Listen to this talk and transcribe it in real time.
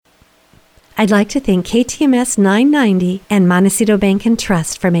I'd like to thank KTMS 990 and Montecito Bank and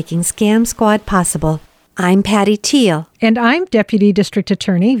Trust for making Scam Squad possible. I'm Patty Teal. And I'm Deputy District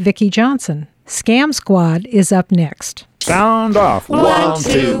Attorney Vicki Johnson. Scam Squad is up next. Sound off. 1,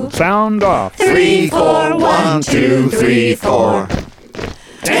 2. Sound off. 3, 4. 1, 2, 3, 4.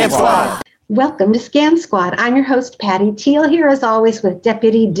 Scam Squad. Welcome to Scam Squad. I'm your host, Patty Teal, here as always with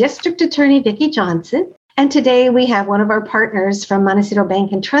Deputy District Attorney Vicki Johnson. And today we have one of our partners from Montecito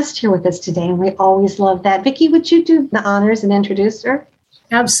Bank and Trust here with us today, and we always love that. Vicki, would you do the honors and introduce her?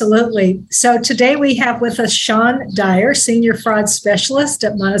 Absolutely. So today we have with us Sean Dyer, Senior Fraud Specialist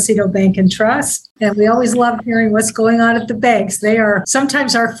at Montecito Bank and Trust. And we always love hearing what's going on at the banks. They are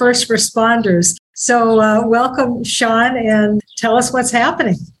sometimes our first responders. So welcome, Sean, and tell us what's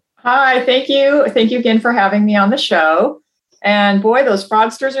happening. Hi, thank you. Thank you again for having me on the show. And boy, those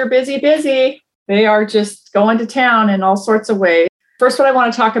fraudsters are busy. They are just going to town in all sorts of ways. First, what I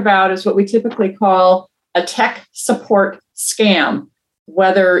want to talk about is what we typically call a tech support scam.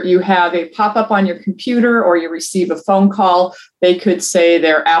 Whether you have a pop-up on your computer or you receive a phone call, they could say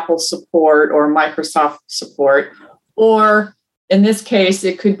they're Apple support or Microsoft support. Or in this case,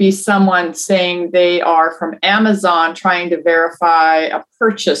 it could be someone saying they are from Amazon trying to verify a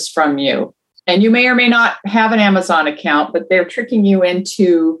purchase from you. And you may or may not have an Amazon account, but they're tricking you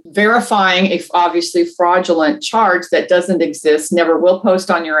into verifying a obviously fraudulent charge that doesn't exist, never will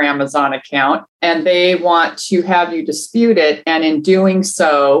post on your Amazon account. And they want to have you dispute it. And in doing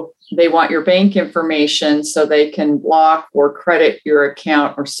so, they want your bank information so they can block or credit your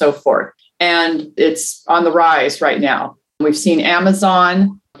account or so forth. And it's on the rise right now. We've seen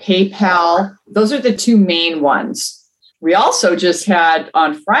Amazon, PayPal. Those are the two main ones. We also just had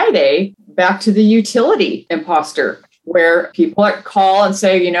on Friday, back to the utility imposter, where people call and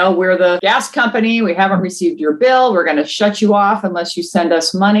say, we're the gas company. We haven't received your bill. We're going to shut you off unless you send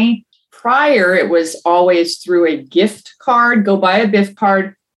us money. Prior, it was always through a gift card. Go buy a gift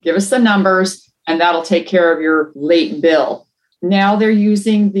card, give us the numbers, and that'll take care of your late bill. Now they're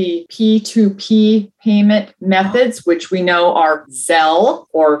using the P2P payment methods, which we know are Zelle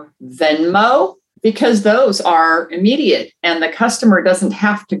or Venmo, because those are immediate and the customer doesn't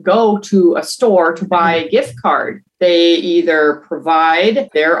have to go to a store to buy a gift card. They either provide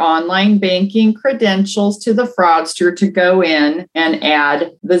their online banking credentials to the fraudster to go in and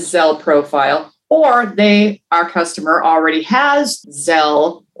add the Zelle profile, or our customer already has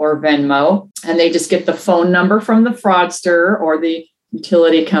Zelle or Venmo, and they just get the phone number from the fraudster or the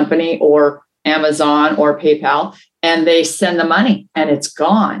utility company or Amazon or PayPal, and they send the money and it's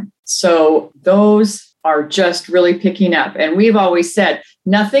gone. So those are just really picking up. And we've always said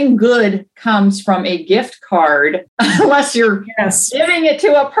nothing good comes from a gift card unless you're giving it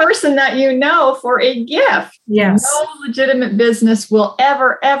to a person that you know for a gift. Yes. No legitimate business will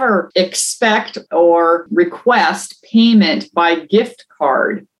ever expect or request payment by gift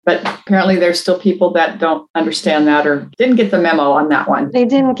card. But apparently there's still people that don't understand that or didn't get the memo on that one. They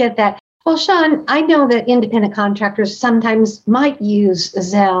didn't get that. Well, Sean, I know that independent contractors sometimes might use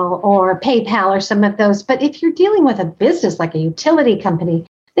Zelle or PayPal or some of those, but if you're dealing with a business like a utility company,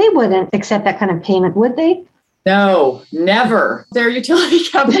 they wouldn't accept that kind of payment, would they? No, never. Their utility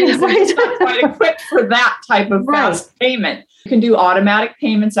companies are not quite equipped for that type of fast payment. You can do automatic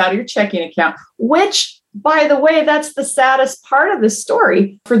payments out of your checking account, which, by the way, that's the saddest part of the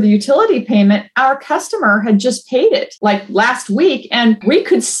story. For the utility payment, our customer had just paid it like last week, and we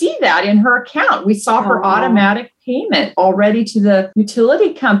could see that in her account. We saw her automatic payment already to the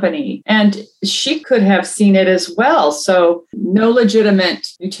utility company, and she could have seen it as well. So no legitimate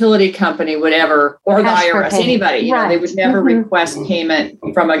utility company would ever, or the IRS, anybody, they would never request payment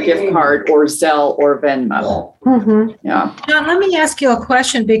from a gift card or Zelle or Venmo. Yeah. Now, let me ask you a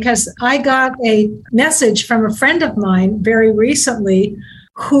question, because I got a message from a friend of mine very recently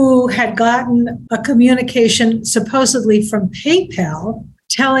who had gotten a communication supposedly from PayPal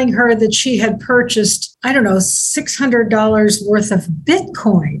telling her that she had purchased, $600 worth of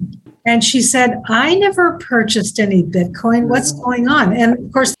Bitcoin. And she said, I never purchased any Bitcoin. What's going on? And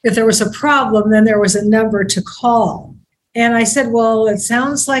of course, if there was a problem, then there was a number to call. And I said, well, it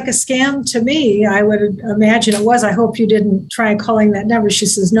sounds like a scam to me. I would imagine it was. I hope you didn't try calling that number. She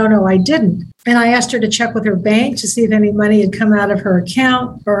says, no, I didn't. And I asked her to check with her bank to see if any money had come out of her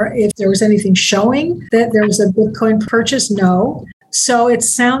account or if there was anything showing that there was a Bitcoin purchase. No. So it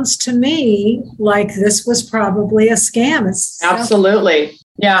sounds to me like this was probably a scam. Absolutely.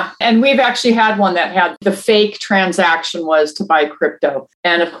 Yeah. And we've actually had one that had the fake transaction was to buy crypto.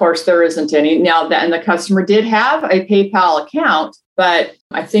 And of course, there isn't any. Now, and the customer did have a PayPal account, But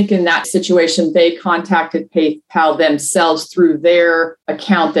I think in that situation, they contacted PayPal themselves through their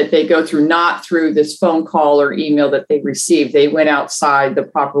account that they go through, not through this phone call or email that they received. They went outside the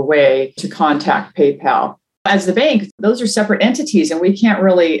proper way to contact PayPal. As the bank, those are separate entities, and we can't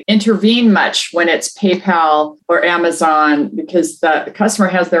really intervene much when it's PayPal or Amazon because the customer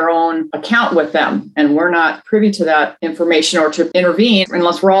has their own account with them, and we're not privy to that information or to intervene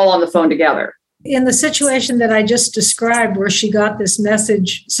unless we're all on the phone together. In the situation that I just described, where she got this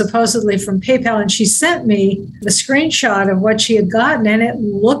message supposedly from PayPal, and she sent me the screenshot of what she had gotten, and it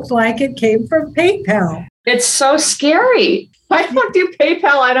looked like it came from PayPal. It's so scary. I don't do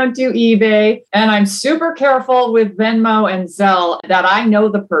PayPal. I don't do eBay. And I'm super careful with Venmo and Zelle that I know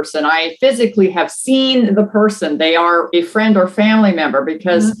the person. I physically have seen the person. They are a friend or family member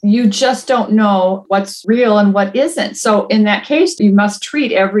because you just don't know what's real and what isn't. So in that case, you must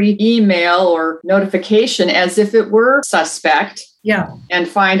treat every email or notification as if it were suspect. Yeah. And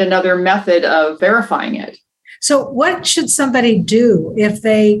find another method of verifying it. So what should somebody do if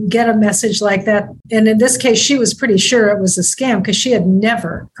they get a message like that? And in this case, she was pretty sure it was a scam because she had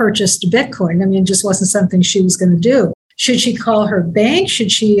never purchased Bitcoin. I mean, it just wasn't something she was going to do. Should she call her bank?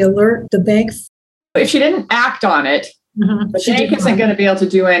 Should she alert the bank? If she didn't act on it, the bank isn't going to be able to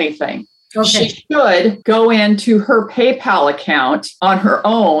do anything. Okay. She should go into her PayPal account on her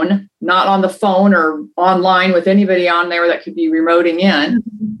own, not on the phone or online with anybody on there that could be remoting in.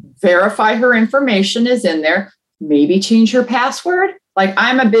 Verify her information is in there, maybe change her password. Like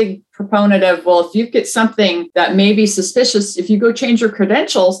I'm a big proponent of, well, if you get something that may be suspicious, if you go change your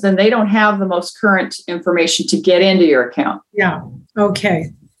credentials, then they don't have the most current information to get into your account. Yeah.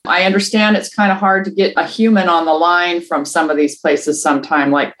 Okay. I understand it's kind of hard to get a human on the line from some of these places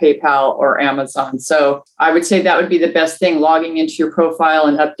sometime like PayPal or Amazon. So I would say that would be the best thing. Logging into your profile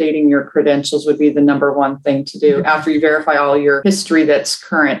and updating your credentials would be the number one thing to do after you verify all your history that's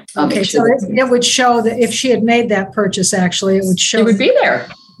current. Okay, so it would show that if she had made that purchase, actually, it would show. It would be there.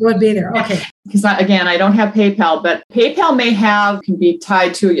 It would be there. Okay. Because again, I don't have PayPal, but PayPal can be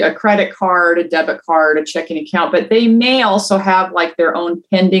tied to a credit card, a debit card, a checking account, but they may also have like their own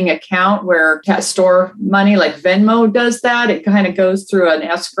pending account where store money, like Venmo does that. It kind of goes through an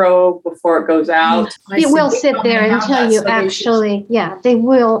escrow before it goes out. It will sit there until you actually, they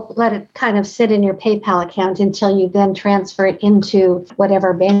will let it kind of sit in your PayPal account until you then transfer it into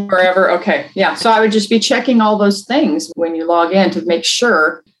whatever bank. Wherever. Okay. Yeah. So I would just be checking all those things when you log in to make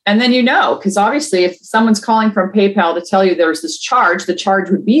sure. And then because obviously if someone's calling from PayPal to tell you there's this charge, the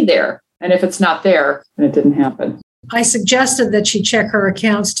charge would be there. And if it's not there, then it didn't happen. I suggested that she check her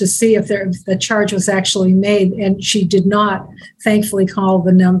accounts to see if the charge was actually made, and she did not, thankfully, call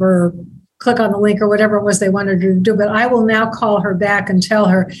the number or click on the link or whatever it was they wanted her to do. But I will now call her back and tell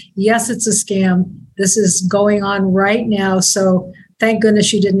her, yes, it's a scam. This is going on right now. So thank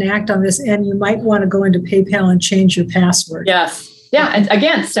goodness you didn't act on this. And you might want to go into PayPal and change your password. Yes. Yeah. And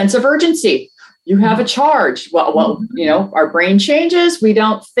again, sense of urgency. You have a charge. Well, our brain changes. We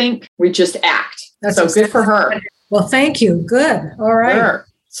don't think, we just act. That's so good for her. Well, thank you. Good. All right. Sure.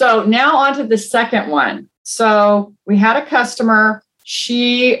 So now on to the second one. So we had a customer.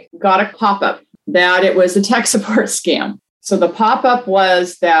 She got a pop-up that it was a tech support scam. So the pop-up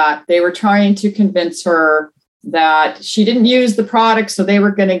was that they were trying to convince her that she didn't use the product, so they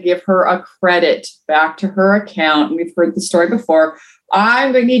were going to give her a credit back to her account. We've heard the story before.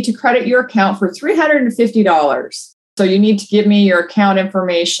 I'm going to need to credit your account for $350. So you need to give me your account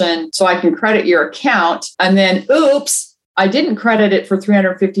information so I can credit your account. And then, oops, I didn't credit it for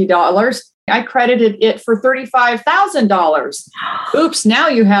 $350. I credited it for $35,000. Oops, now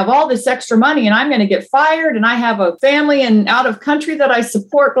you have all this extra money and I'm going to get fired and I have a family and out of country that I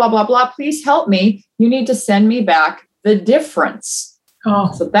support, blah, blah, blah. Please help me. You need to send me back the difference.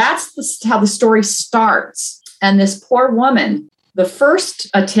 Oh. So that's how the story starts. And this poor woman, the first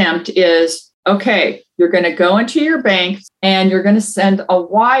attempt is, okay, you're going to go into your bank and you're going to send a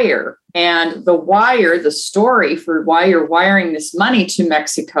wire. And the story for why you're wiring this money to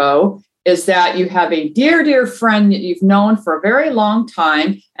Mexico is that you have a dear, dear friend that you've known for a very long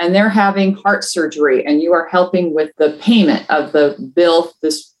time, and they're having heart surgery, and you are helping with the payment of the bill,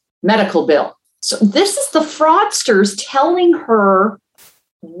 this medical bill. So this is the fraudsters telling her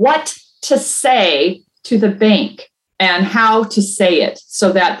what to say to the bank and how to say it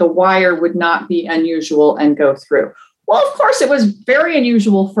so that the wire would not be unusual and go through. Well, of course, it was very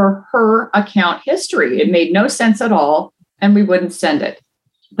unusual for her account history. It made no sense at all, and we wouldn't send it.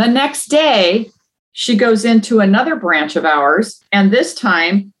 The next day, she goes into another branch of ours, and this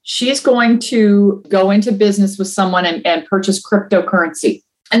time she's going to go into business with someone and purchase cryptocurrency.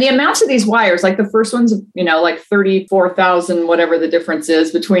 And the amounts of these wires, like the first one's, like 34,000, whatever the difference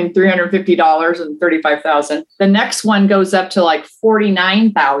is between $350 and 35,000. The next one goes up to like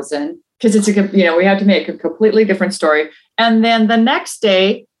 49,000 because we had to make a completely different story. And then the next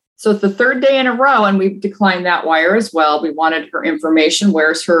day, so it's the third day in a row, and we've declined that wire as well. We wanted her information,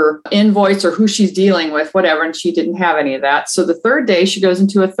 where's her invoice or who she's dealing with, whatever. And she didn't have any of that. So the third day she goes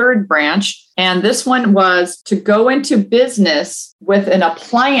into a third branch. And this one was to go into business with an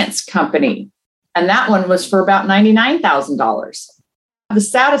appliance company. And that one was for about $99,000. The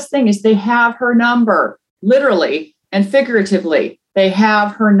saddest thing is they have her number, literally and figuratively. They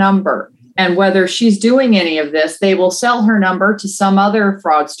have her number. And whether she's doing any of this, they will sell her number to some other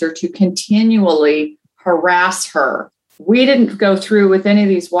fraudster to continually harass her. We didn't go through with any of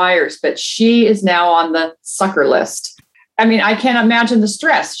these wires, but she is now on the sucker list. I mean, I can't imagine the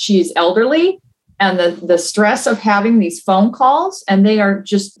stress. She's elderly and the stress of having these phone calls, and they are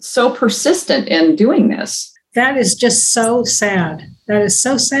just so persistent in doing this. That is just so sad. That is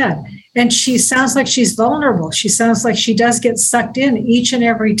so sad. And she sounds like she's vulnerable. She sounds like she does get sucked in each and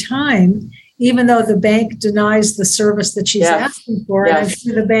every time, even though the bank denies the service that she's asking for. Yes. And I'm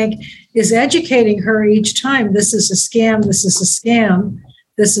sure the bank is educating her each time. This is a scam. This is a scam.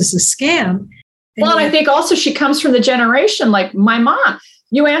 This is a scam. And I think also she comes from the generation like my mom.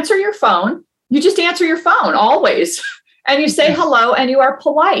 You answer your phone. You just answer your phone always. And you say hello and you are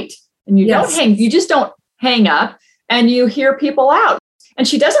polite. And you don't hang. You just don't hang up and you hear people out. And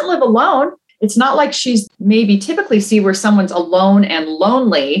she doesn't live alone. It's not like she's maybe typically see where someone's alone and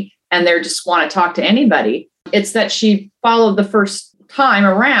lonely and they just want to talk to anybody. It's that she followed the first time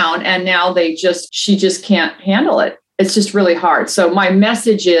around and now she just can't handle it. It's just really hard. So my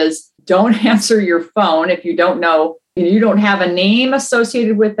message is don't answer your phone if you don't know, you don't have a name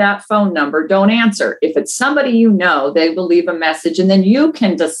associated with that phone number. Don't answer. If it's somebody they will leave a message and then you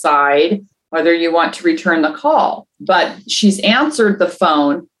can decide whether you want to return the call. But she's answered the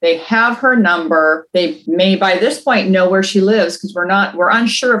phone. They have her number. They may by this point know where she lives because we're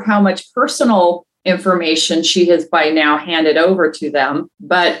unsure of how much personal information she has by now handed over to them,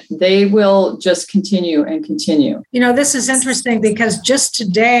 but they will just continue and continue. This is interesting because just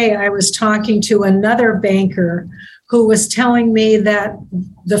today I was talking to another banker who was telling me that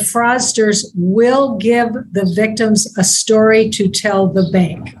the fraudsters will give the victims a story to tell the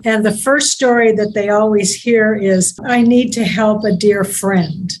bank. And the first story that they always hear is, I need to help a dear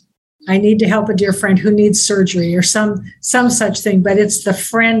friend. I need to help a dear friend who needs surgery or some such thing, but it's the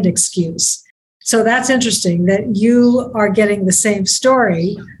friend excuse. So that's interesting that you are getting the same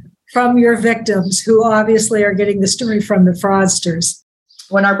story from your victims who obviously are getting the story from the fraudsters.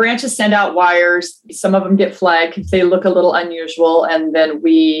 When our branches send out wires, some of them get flagged if they look a little unusual, and then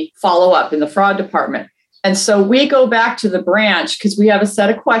we follow up in the fraud department. And so we go back to the branch because we have a set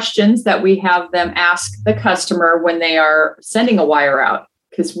of questions that we have them ask the customer when they are sending a wire out,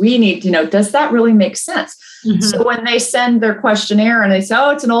 because we need to know, does that really make sense? Mm-hmm. So when they send their questionnaire and they say, oh,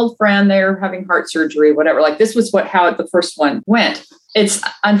 it's an old friend, they're having heart surgery, whatever, like this was how the first one went. It's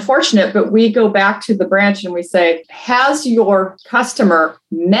unfortunate, but we go back to the branch and we say, has your customer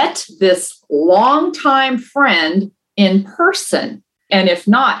met this longtime friend in person? And if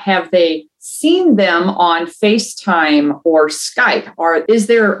not, have they seen them on FaceTime or Skype? Or is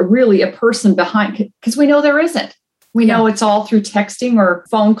there really a person behind? Because we know there isn't. We know it's all through texting or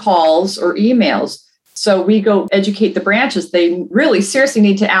phone calls or emails. So we go educate the branches. They really seriously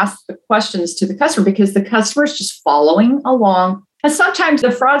need to ask the questions to the customer because the customer is just following along. And sometimes the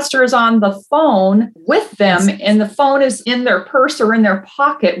fraudster is on the phone with them and the phone is in their purse or in their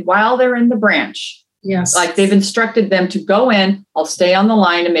pocket while they're in the branch. Yes. Like they've instructed them to go in, I'll stay on the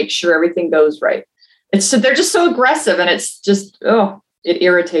line and make sure everything goes right. They're just so aggressive and it's just, it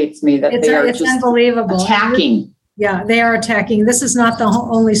irritates me that they are just unbelievable. Attacking. Yeah, they are attacking. This is not the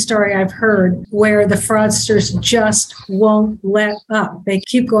only story I've heard where the fraudsters just won't let up. They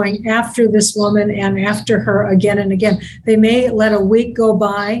keep going after this woman and after her again and again. They may let a week go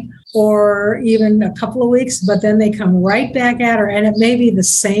by or even a couple of weeks, but then they come right back at her. And it may be the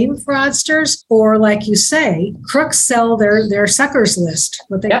same fraudsters, or like you say, crooks sell their suckers list,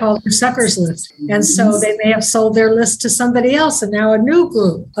 what they call their suckers list. And so they may have sold their list to somebody else. And now a new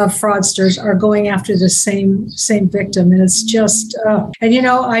group of fraudsters are going after the same victim. And it's just,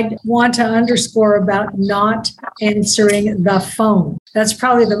 I want to underscore about not answering the phone. That's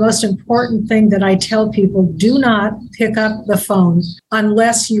probably the most important thing that I tell people. Do not pick up the phone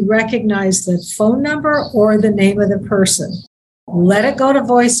unless you recognize the phone number or the name of the person. Let it go to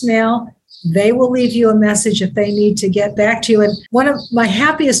voicemail. They will leave you a message if they need to get back to you. And one of my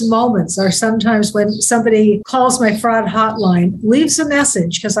happiest moments are sometimes when somebody calls my fraud hotline, leaves a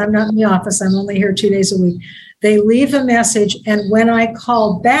message, because I'm not in the office, I'm only here 2 days a week. They leave a message, and when I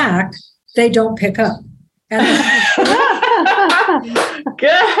call back, they don't pick up. And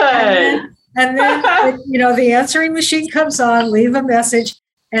Good. And then, the answering machine comes on, leave a message,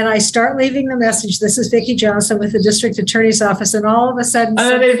 and I start leaving the message. This is Vicki Johnson with the district attorney's office. And all of a sudden, and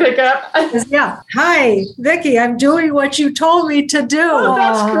then they pick up. Yeah. Hi, Vicki, I'm doing what you told me to do. Oh,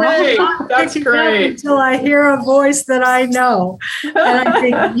 that's great. That's great. Until I hear a voice that I know. And I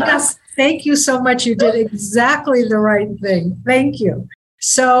think, yes, thank you so much. You did exactly the right thing. Thank you.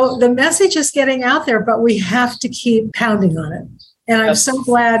 So the message is getting out there, but we have to keep pounding on it. And I'm so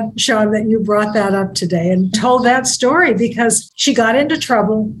glad, Sean, that you brought that up today and told that story, because she got into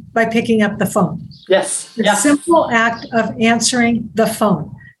trouble by picking up the phone. Yes. The simple act of answering the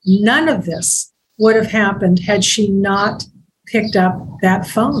phone. None of this would have happened had she not picked up that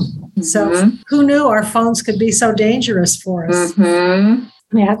phone. Mm-hmm. So who knew our phones could be so dangerous for us? Mm-hmm.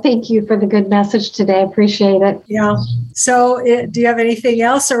 Yeah, thank you for the good message today. I appreciate it. Yeah. So do you have anything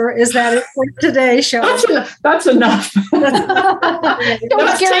else, or is that it for today, Sean? That's enough.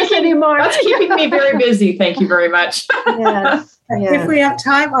 Don't scare us anymore. That's keeping me very busy. Thank you very much. Yes. If we have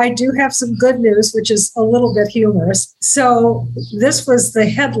time, I do have some good news, which is a little bit humorous. So this was the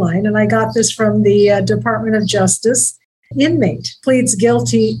headline, and I got this from the Department of Justice. Inmate pleads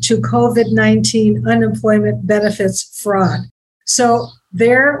guilty to COVID-19 unemployment benefits fraud. So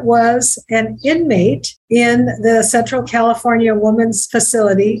there was an inmate in the Central California Women's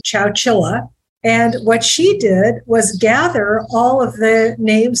Facility, Chowchilla, and what she did was gather all of the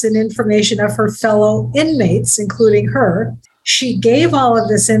names and information of her fellow inmates, including her. She gave all of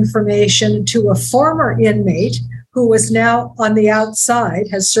this information to a former inmate who was now on the outside,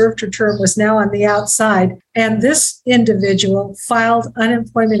 has served her term, was now on the outside. And this individual filed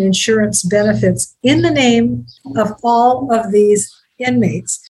unemployment insurance benefits in the name of all of these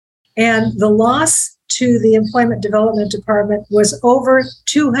inmates. And the loss to the Employment Development Department was over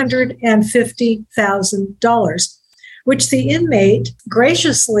 $250,000, which the inmate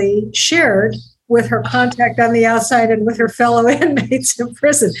graciously shared with her contact on the outside and with her fellow inmates in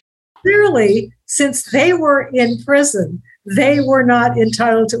prison. Clearly, since they were in prison, they were not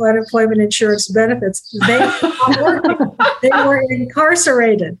entitled to unemployment insurance benefits. They were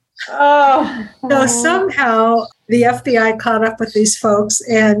incarcerated. Oh. So somehow the FBI caught up with these folks,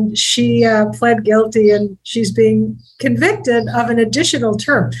 and she pled guilty, and she's being convicted of an additional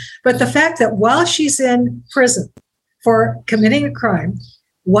term. But the fact that while she's in prison for committing a crime,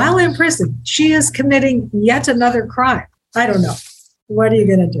 while in prison, she is committing yet another crime. I don't know. What are you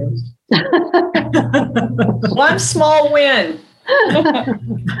going to do? One small win.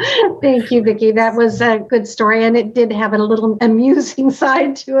 Thank you, Vicki. That was a good story, and it did have a little amusing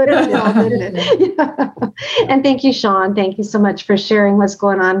side to it as well, didn't it? Yeah. And thank you, Sean. Thank you so much for sharing what's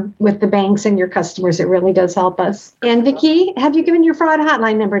going on with the banks and your customers. It really does help us. And Vicki, have you given your fraud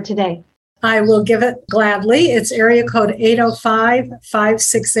hotline number today? I will give it gladly. It's area code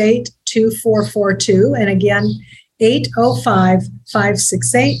 805-568-2442. And again,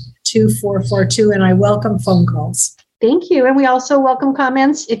 805-568-2442. And I welcome phone calls. Thank you. And we also welcome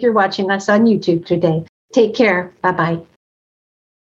comments if you're watching us on YouTube today. Take care. Bye-bye.